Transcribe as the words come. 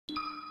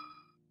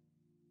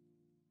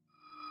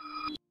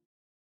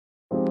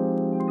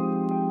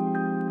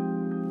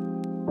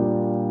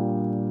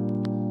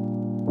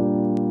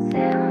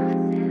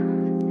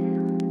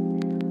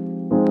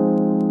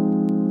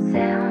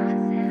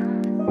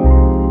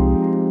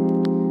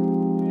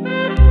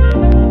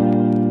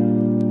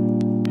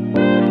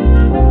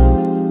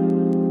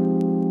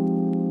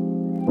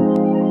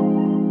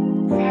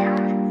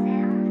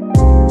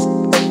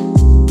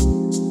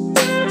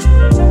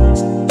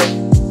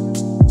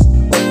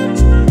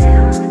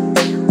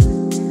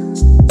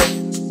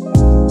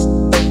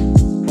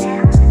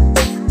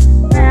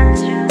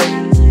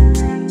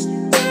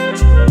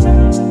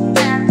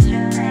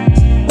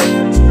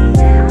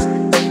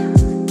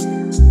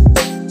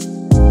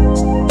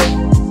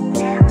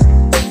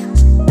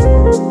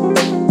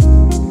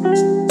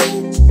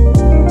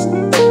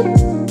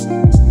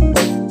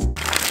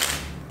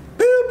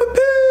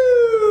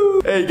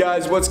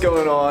What's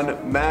going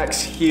on? Max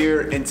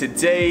here, and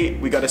today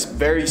we got a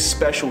very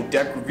special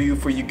deck review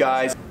for you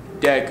guys.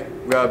 Deck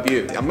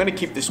review. I'm gonna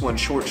keep this one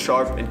short,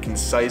 sharp, and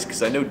concise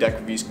because I know deck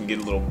reviews can get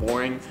a little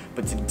boring,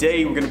 but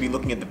today we're gonna be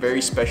looking at the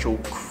very special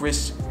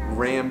Chris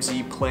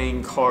Ramsay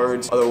playing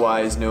cards,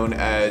 otherwise known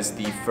as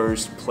the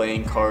First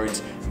Playing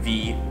Cards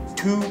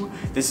V2.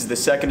 This is the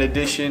second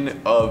edition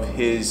of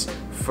his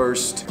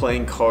First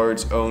Playing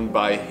Cards owned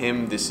by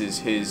him. This is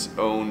his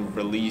own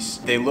release.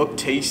 They look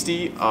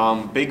tasty.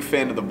 Big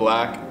fan of the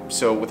black.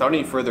 So without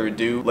any further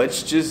ado,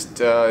 let's just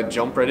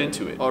jump right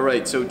into it. All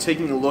right, so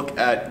taking a look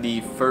at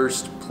the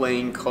First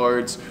Playing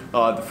Cards,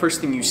 the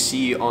first thing you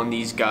see on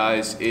these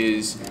guys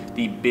is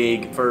the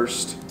big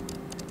First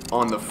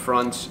on the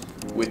front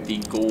with the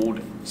gold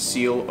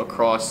seal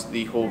across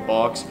the whole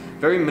box.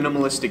 Very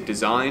minimalistic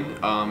design.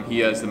 He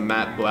has the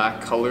matte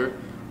black color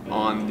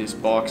on this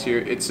box here.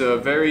 It's a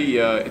very,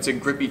 it's a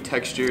grippy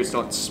texture. It's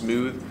not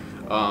smooth.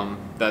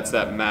 That's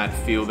that matte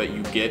feel that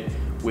you get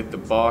with the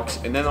box.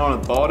 And then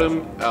on the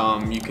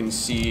bottom, you can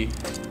see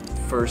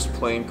First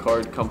Playing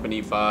Card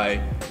Company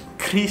by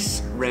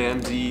Chris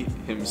Ramsay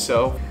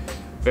himself.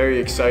 Very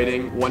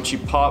exciting. Once you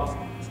pop,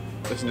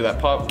 listen to that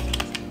pop,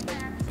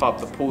 pop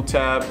the pull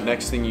tab. The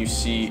next thing you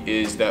see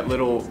is that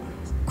little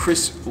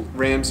Chris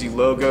Ramsay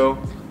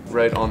logo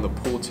right on the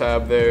pull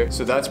tab there.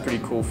 So that's a pretty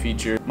cool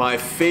feature. My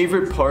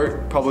favorite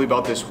part probably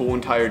about this whole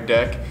entire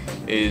deck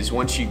is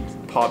once you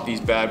pop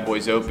these bad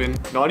boys open,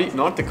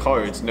 not the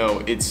cards, no,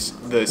 it's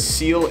the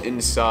seal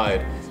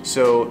inside.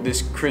 So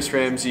this Chris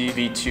Ramsay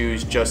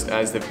V2s, just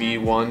as the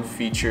V1,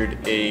 featured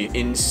a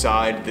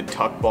inside the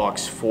tuck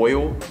box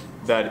foil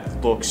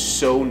that looks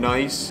so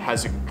nice,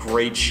 has a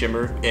great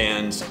shimmer,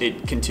 and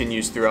it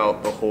continues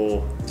throughout the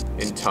whole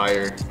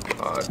entire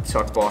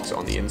tuck box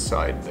on the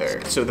inside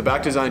there. So the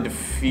back design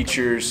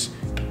features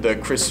the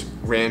Chris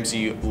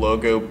Ramsay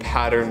logo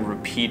pattern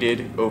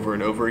repeated over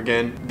and over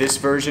again. This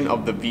version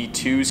of the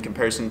V2s, in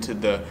comparison to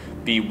the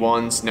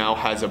V1s, now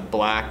has a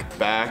black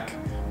back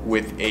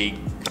with a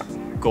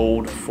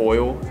gold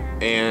foil,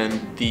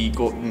 and the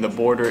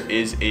border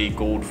is a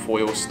gold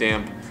foil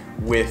stamp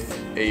with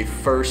a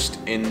first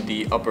in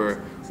the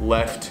upper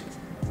left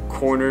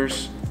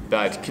corners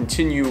that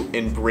continue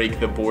and break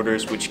the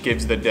borders, which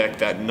gives the deck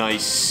that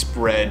nice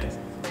spread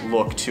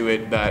look to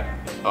it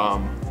that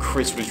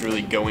Chris was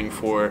really going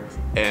for,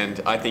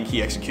 and I think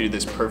he executed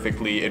this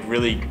perfectly. It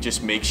really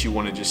just makes you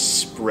want to just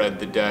spread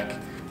the deck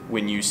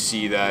when you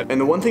see that.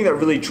 And the one thing that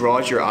really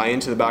draws your eye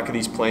into the back of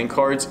these playing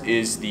cards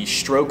is the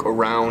stroke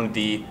around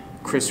the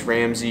Chris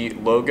Ramsay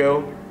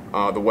logo.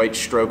 The white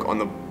stroke on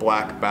the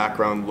black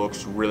background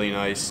looks really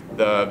nice.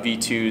 The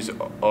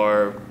V2s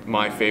are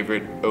my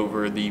favorite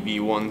over the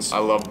V1s. I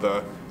love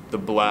the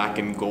black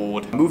and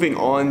gold. Moving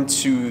on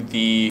to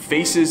the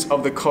faces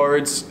of the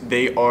cards,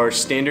 they are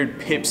standard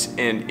pips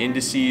and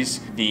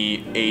indices.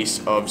 The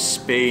Ace of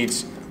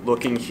Spades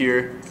looking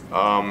here.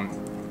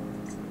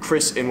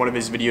 Chris in one of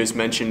his videos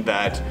mentioned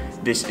that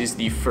this is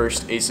the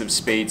first Ace of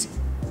Spades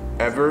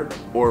ever,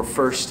 or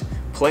first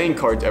playing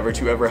cards ever,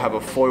 to ever have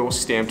a foil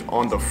stamped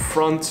on the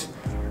front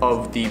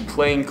of the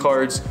playing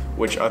cards,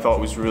 which I thought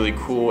was really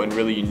cool and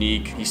really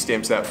unique. He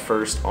stamps that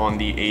first on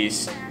the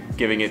ace,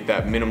 giving it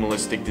that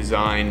minimalistic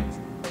design.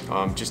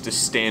 Just a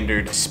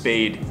standard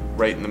spade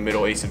right in the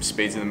middle, Ace of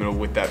Spades in the middle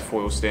with that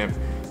foil stamp.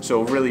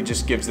 So it really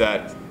just gives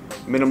that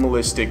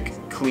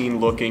minimalistic,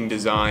 clean looking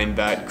design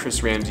that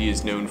Chris Ramsay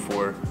is known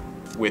for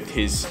with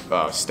his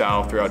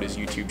style throughout his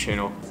YouTube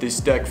channel. This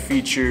deck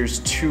features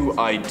two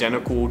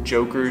identical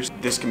jokers.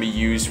 This can be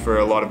used for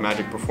a lot of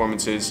Magic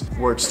performances.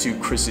 Works to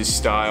Chris's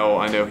style.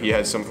 I know he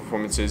has some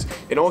performances.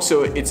 And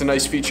also, it's a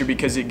nice feature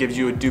because it gives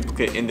you a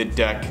duplicate in the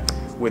deck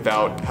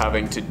without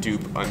having to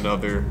dupe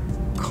another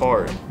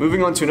card.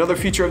 Moving on to another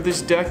feature of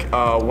this deck,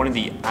 one of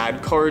the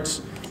ad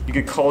cards, you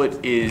could call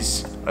it,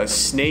 is a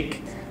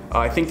snake.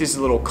 I think this is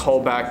a little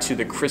callback to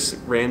the Chris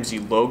Ramsay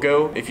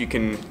logo. If you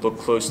can look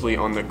closely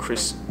on the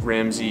Chris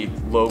Ramsay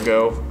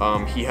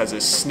logo, he has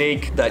a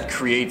snake that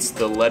creates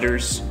the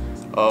letters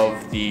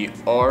of the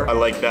R. I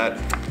like that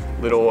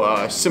little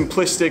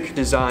simplistic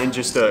design,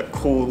 just a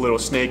cool little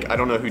snake. I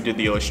don't know who did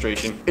the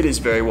illustration. It is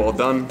very well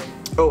done.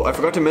 Oh, I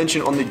forgot to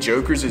mention on the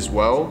jokers as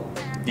well.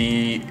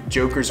 The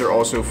jokers are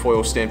also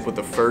foil stamped with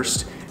the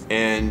first,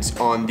 and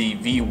on the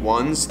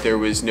V1s, there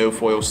was no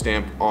foil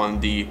stamp on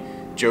the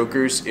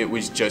jokers. It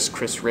was just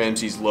Chris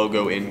Ramsay's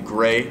logo in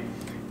gray.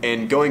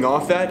 And going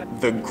off that,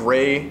 the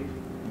gray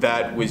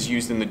that was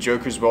used in the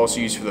jokers were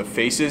also used for the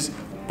faces,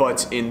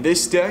 but in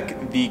this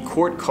deck, the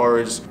court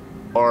cards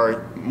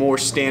are more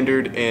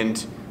standard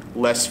and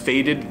less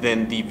faded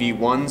than the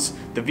V1s.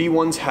 The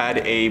V1s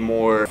had a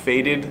more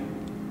faded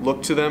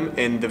look to them,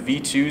 and the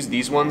V2s,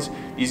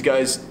 these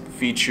guys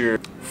feature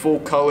full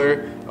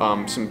color,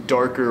 some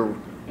darker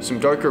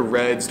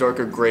reds,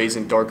 darker grays,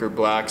 and darker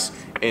blacks,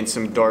 and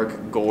some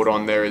dark gold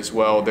on there as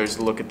well. There's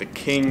a look at the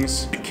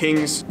kings. The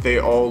kings, they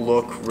all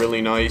look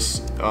really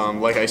nice.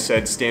 Like I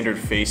said, standard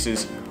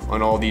faces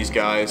on all these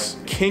guys.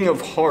 King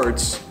of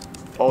Hearts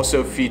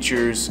also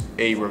features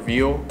a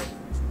reveal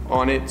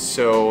on it,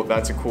 so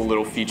that's a cool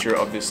little feature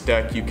of this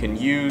deck you can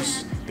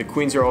use. The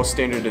queens are all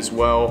standard as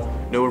well.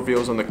 No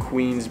reveals on the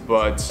queens,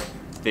 but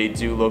they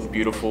do look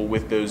beautiful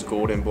with those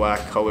gold and black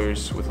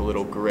colors with a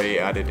little gray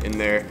added in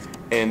there.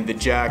 And the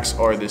jacks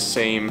are the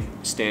same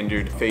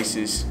standard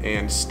faces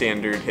and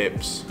standard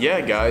hips. Yeah,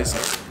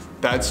 guys,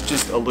 that's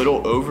just a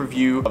little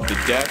overview of the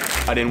deck.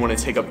 I didn't want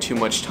to take up too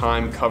much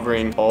time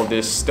covering all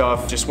this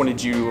stuff. Just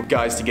wanted you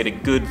guys to get a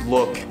good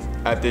look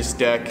at this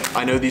deck.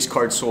 I know these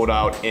cards sold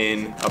out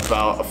in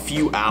about a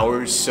few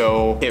hours,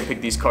 so can't pick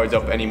these cards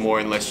up anymore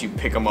unless you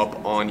pick them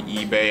up on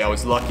eBay. I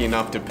was lucky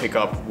enough to pick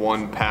up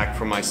one pack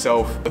for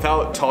myself.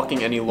 Without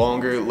talking any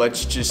longer,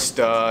 let's just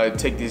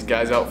take these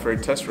guys out for a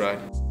test ride.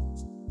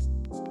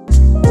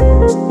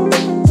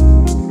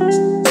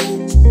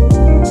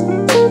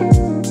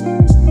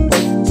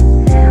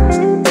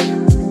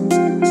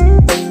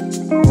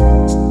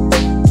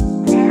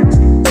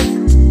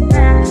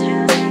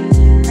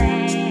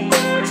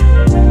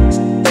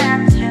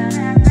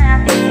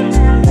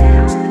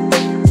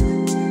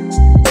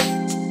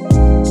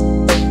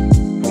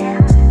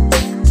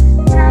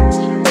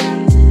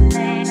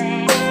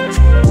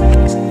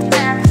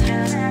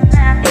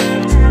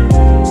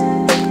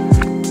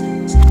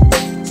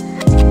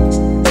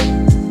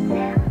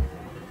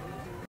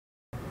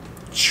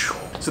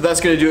 So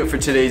that's gonna do it for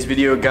today's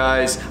video,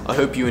 guys. I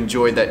hope you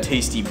enjoyed that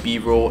tasty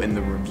B-roll in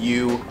the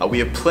review. We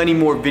have plenty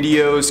more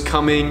videos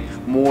coming,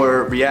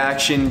 more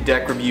reaction,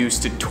 deck reviews,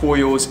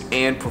 tutorials,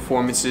 and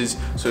performances.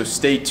 So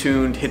stay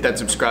tuned, hit that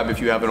subscribe if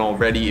you haven't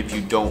already, if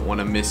you don't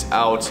wanna miss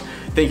out.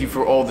 Thank you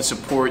for all the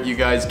support you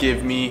guys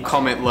give me.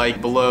 Comment,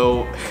 like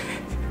below,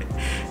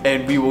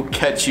 and we will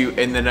catch you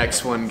in the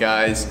next one,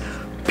 guys.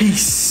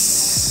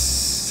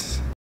 Peace.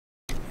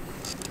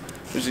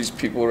 There's these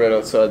people right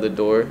outside the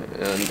door,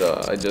 and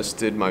I just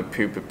did my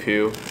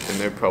poo-poo-poo, and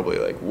they're probably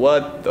like,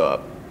 what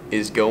the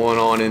is going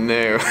on in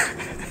there?